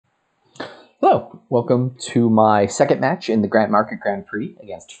Hello, welcome to my second match in the Grand Market Grand Prix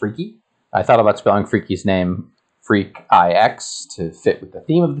against Freaky. I thought about spelling Freaky's name Freak IX to fit with the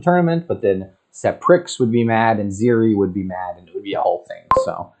theme of the tournament, but then Prix would be mad and Ziri would be mad and it would be a whole thing,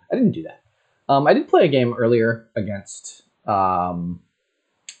 so I didn't do that. I did play a game earlier against Chashu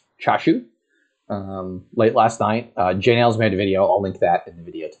late last night. JNails made a video, I'll link that in the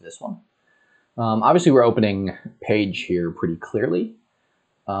video to this one. Obviously we're opening page here pretty clearly.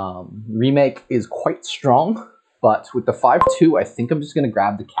 Remake is quite strong, but with the 5-2, I think I'm just going to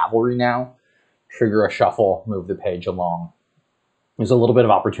grab the Cavalry now, trigger a shuffle, move the page along. There's a little bit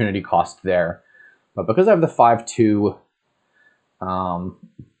of opportunity cost there, but because I have the 5-2,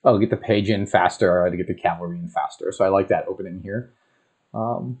 I'll get the page in faster, to get the Cavalry in faster, so I like that opening here.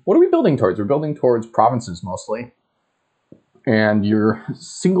 What are we building towards? We're building towards provinces mostly, and you're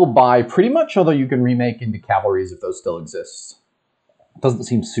single buy pretty much, although you can remake into Cavalries if those still exist. Doesn't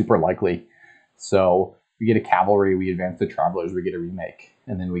seem super likely. So we get a Cavalry, we advance the Travelers, we get a Remake,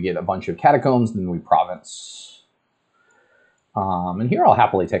 and then we get a bunch of Catacombs, then we province. And here I'll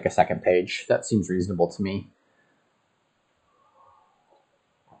happily take a second page. That seems reasonable to me.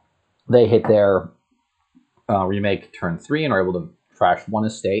 They hit their Remake turn 3 and are able to trash 1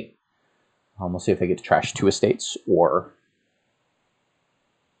 estate. We'll see if they get to trash 2 estates or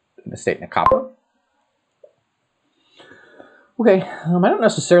an estate and a copper. Okay, I don't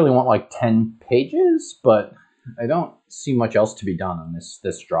necessarily want like 10 pages, but I don't see much else to be done on this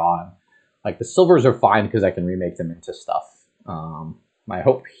draw. Like the silvers are fine because I can remake them into stuff. My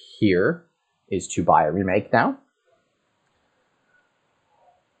hope here is to buy a remake now.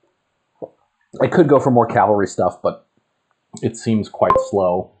 I could go for more cavalry stuff, but it seems quite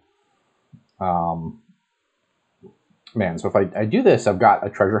slow. Man, so if I do this, I've got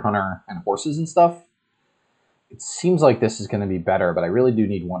a treasure hunter and horses and stuff. It seems like this is going to be better, but I really do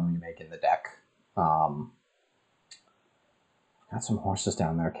need one remake in the deck. Got some horses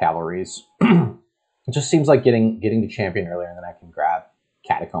down there, cavalries. It just seems like getting the champion earlier, and then I can grab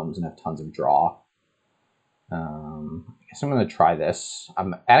Catacombs and have tons of draw. I guess I'm going to try this.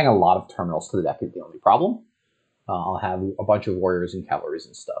 I'm adding a lot of terminals to the deck is the only problem. I'll have a bunch of warriors and cavalries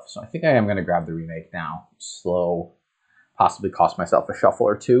and stuff, so I think I am going to grab the remake now. Slow, possibly cost myself a shuffle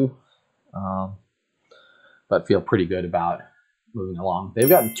or two. But feel pretty good about moving along. They've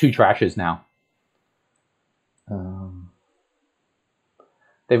gotten 2 trashes now.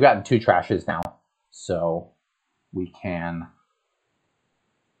 They've gotten 2 trashes now, so we can.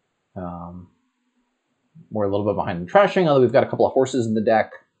 We're a little bit behind in trashing, although we've got a couple of horses in the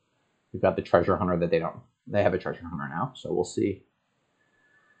deck. We've got the treasure hunter that they don't. They have a treasure hunter now, so we'll see.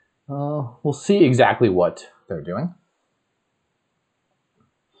 We'll see exactly what they're doing.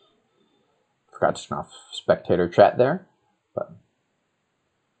 Forgot to turn off spectator chat there, but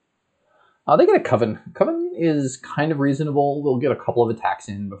they get a Coven. Coven is kind of reasonable. We'll get a couple of attacks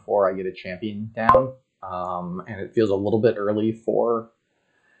in before I get a champion down, and it feels a little bit early for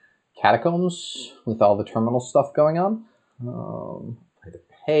Catacombs with all the terminal stuff going on. Play the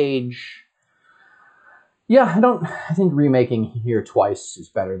page. Yeah, I think remaking here twice is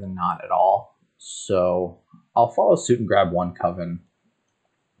better than not at all. So I'll follow suit and grab 1 Coven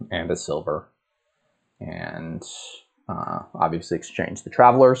and a silver. And obviously exchange the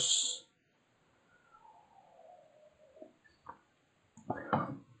Travelers.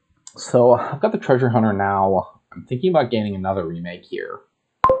 So I've got the Treasure Hunter now. I'm thinking about gaining another remake here.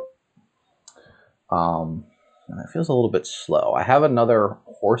 And it feels a little bit slow. I have another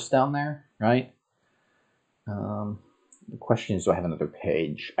horse down there, right? The question is, do I have another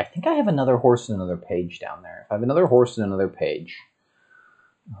page? I think I have another horse and another page down there. If I have another horse and another page,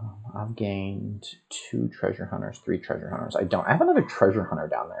 I've gained 2 treasure hunters, 3 treasure hunters. I have another treasure hunter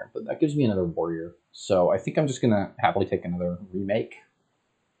down there, but that gives me another warrior. So I think I'm just going to happily take another remake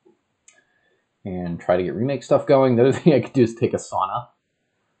and try to get remake stuff going. The other thing I could do is take a Sauna,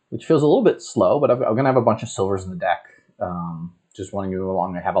 which feels a little bit slow, but I'm going to have a bunch of silvers in the deck. Just wanting to move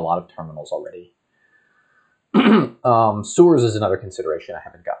along. I have a lot of terminals already. Sewers is another consideration. I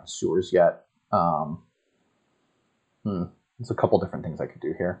haven't gotten sewers yet. There's a couple different things I could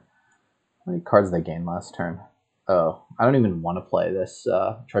do here. How many cards did they gain last turn? Oh, I don't even want to play this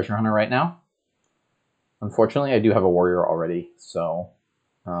treasure hunter right now. Unfortunately, I do have a warrior already, so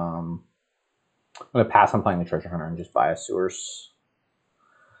I'm going to pass on playing the treasure hunter and just buy a sewers.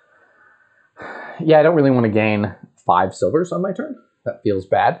 Yeah, I don't really want to gain 5 silvers on my turn. That feels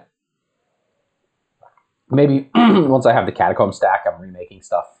bad. Maybe once I have the catacomb stack, I'm remaking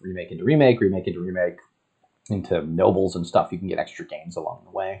stuff. Remake into remake, remake into remake, into nobles and stuff. You can get extra gains along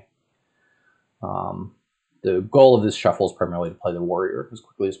the way. The goal of this shuffle is primarily to play the warrior as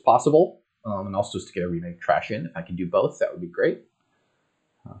quickly as possible. and also just to get a remake trash in. If I could do both, that would be great.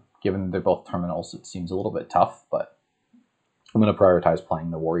 Given they're both terminals, it seems a little bit tough, but I'm going to prioritize playing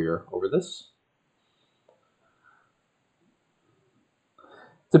the warrior over this.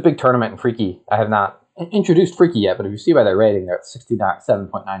 It's a big tournament in Freaky. I have not introduced Freaky yet, but if you see by their rating, they're at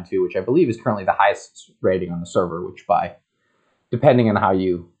 67.92, which I believe is currently the highest rating on the server, which depending on how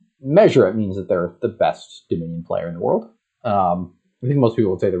you measure it, means that they're the best Dominion player in the world. I think most people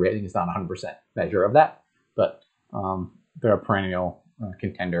would say the rating is not 100% measure of that, but they're a perennial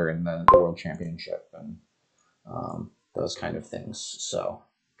contender in the World Championship and those kind of things. So,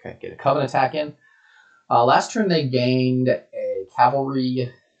 okay, get a Coven attack in. Last turn they gained a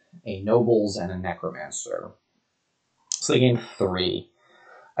Cavalry, a Nobles, and a Necromancer. So they gained 3.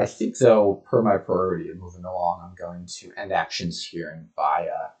 I think, though, per my priority of moving along, I'm going to end actions here and buy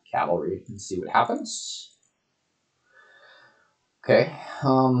a Cavalry and see what happens. Okay,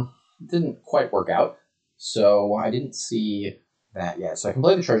 didn't quite work out, so I didn't see that yet. So I can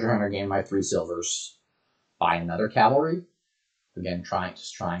play the Treasure Hunter, gain my 3 silvers, buy another Cavalry. Again, trying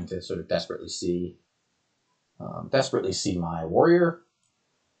to sort of desperately see my warrior,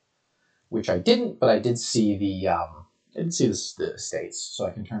 which I didn't, but I did see the estates, so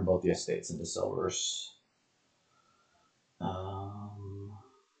I can turn both the estates into silvers.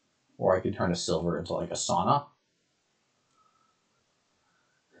 Or I could turn a silver into like a Sauna.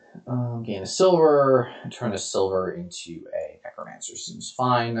 Gain a silver, turn a silver into a Necromancer seems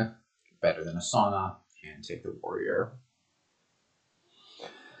fine, better than a Sauna, and take the warrior.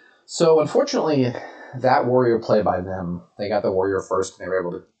 So unfortunately, that warrior play by them, they got the warrior first, and they were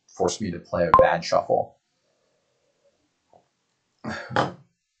able to force me to play a bad shuffle.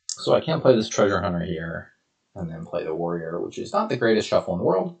 So I can't play this Treasure Hunter here and then play the warrior, which is not the greatest shuffle in the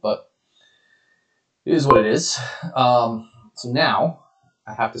world, but it is what it is. So now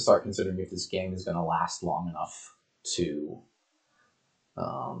I have to start considering if this game is going to last long enough to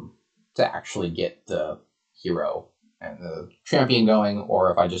actually get the hero and the champion going,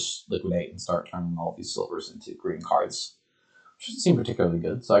 or if I just liquidate and start turning all of these silvers into green cards, which doesn't seem particularly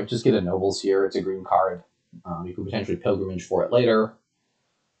good. So I could just get a Nobles here. It's a green card. You could potentially pilgrimage for it later.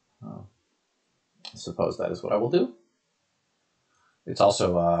 I suppose that is what I will do. It's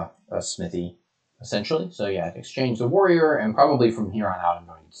also a smithy, essentially. So yeah, I can exchange the warrior, and probably from here on out, I'm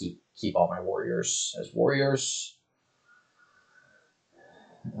going to keep all my warriors as warriors.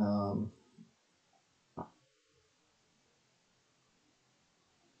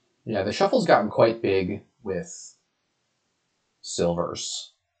 Yeah, the shuffle's gotten quite big with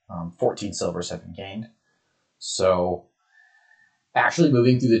silvers. 14 silvers have been gained. So actually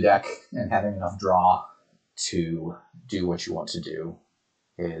moving through the deck and having enough draw to do what you want to do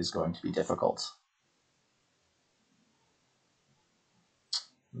is going to be difficult.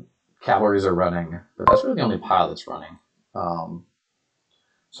 Cavalries are running, but that's really the only pile that's running.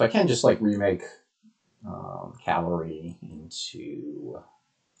 So I can just like remake Cavalry into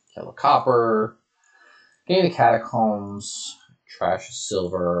kill a copper, gain a Catacombs, trash a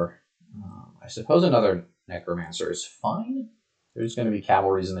silver. I suppose another Necromancer is fine. There's going to be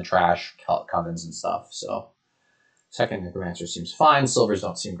Cavalries in the trash, Covens and stuff, so second Necromancer seems fine. Silvers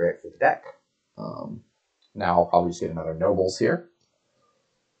don't seem great for the deck. Now I'll probably just get another Nobles here.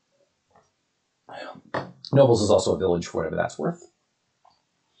 Nobles is also a village for whatever that's worth.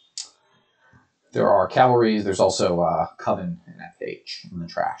 There are Cavalry. There's also Coven and FH in the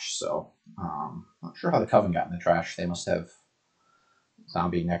trash, so not sure how the Coven got in the trash. They must have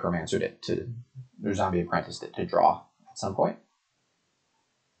zombie necromancered it or zombie apprenticed it to draw at some point.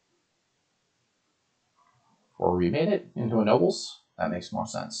 Or remade it into a Nobles. That makes more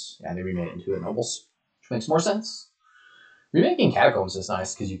sense. Yeah, they remade it into a Nobles, which makes more sense. Remaking Catacombs is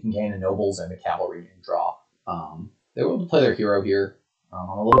nice because you can gain a Nobles and a Cavalry and draw. They were able to play their hero here. I'm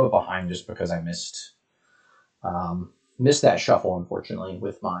a little bit behind just because I missed that shuffle, unfortunately,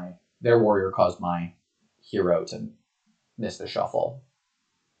 with their warrior caused my hero to miss the shuffle.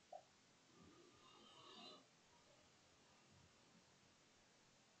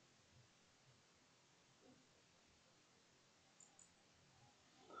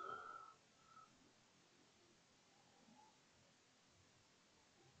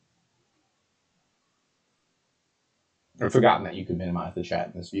 I've forgotten that you could minimize the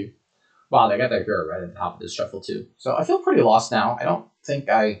chat in this view. Wow, they got their hero right at the top of this shuffle too. So I feel pretty lost now. I don't think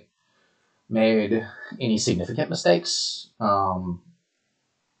I made any significant mistakes.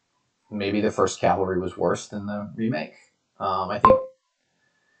 Maybe the first Cavalry was worse than the remake. I think,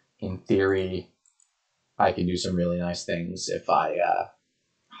 in theory, I can do some really nice things if I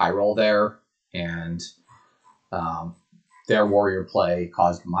high roll there, and their warrior play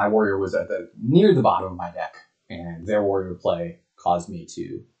caused my warrior was at near the bottom of my deck, and their warrior play caused me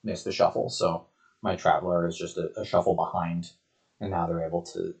to miss the shuffle. So my Traveler is just a shuffle behind, and now they're able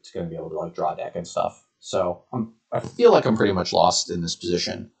to going to be able to like draw deck and stuff. So I feel like I'm pretty much lost in this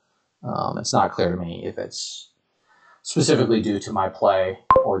position. It's not clear to me if it's specifically due to my play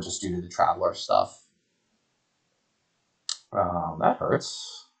or just due to the Traveler stuff. That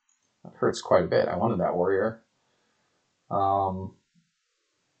hurts. That hurts quite a bit. I wanted that warrior.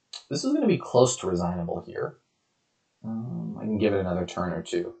 This is going to be close to resignable here. I can give it another turn or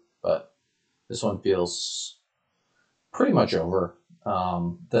two, but this one feels pretty much over.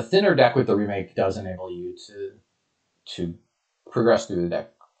 The thinner deck with the remake does enable you to progress through the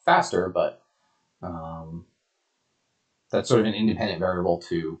deck faster, but that's sort of an independent variable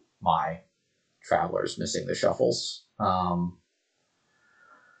to my Travelers missing the shuffles.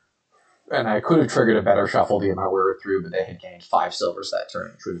 And I could have triggered a better shuffle to get my warrior through, but they had gained 5 silvers that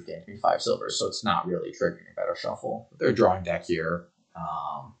turn, which would have gained me 5 silvers, so it's not really triggering a better shuffle. They're drawing deck here.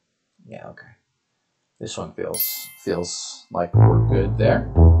 Yeah, okay. This one feels like we're good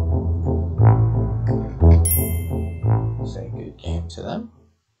there. Say good game to them.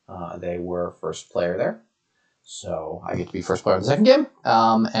 They were first player there, so I get to be first player of the second game,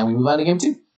 and we move on to game 2.